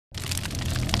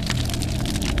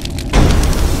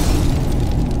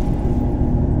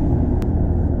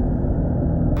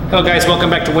Hello guys, welcome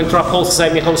back to Winthrop Holsters.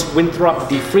 I'm your host Winthrop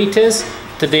the Freitas.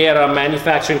 Today at our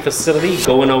manufacturing facility,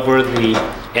 going over the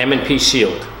M&P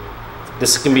shield.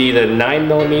 This can be the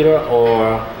 9mm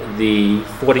or the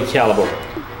 40 caliber.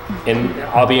 And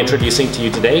I'll be introducing to you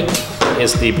today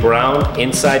is the brown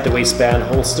inside the waistband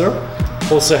holster.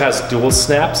 Holster has dual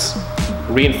snaps,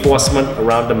 reinforcement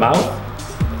around the mouth,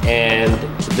 and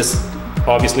this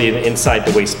obviously inside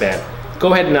the waistband.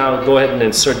 Go ahead and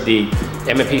insert the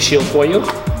M&P shield for you.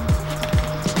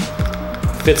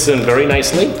 Fits in very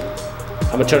nicely.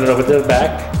 I'm gonna turn it over to the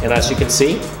back, and as you can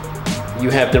see, you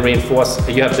have the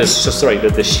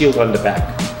the shield on the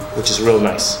back, which is real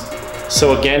nice.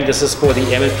 So again, this is for the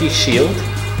M&P shield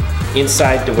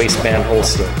inside the waistband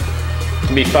holster. It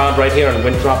can be found right here on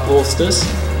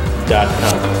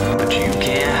WinthropHolsters.com. But you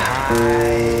can't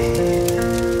hide.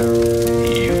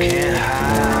 You can't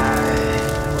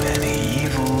hide when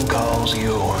evil calls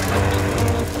your name.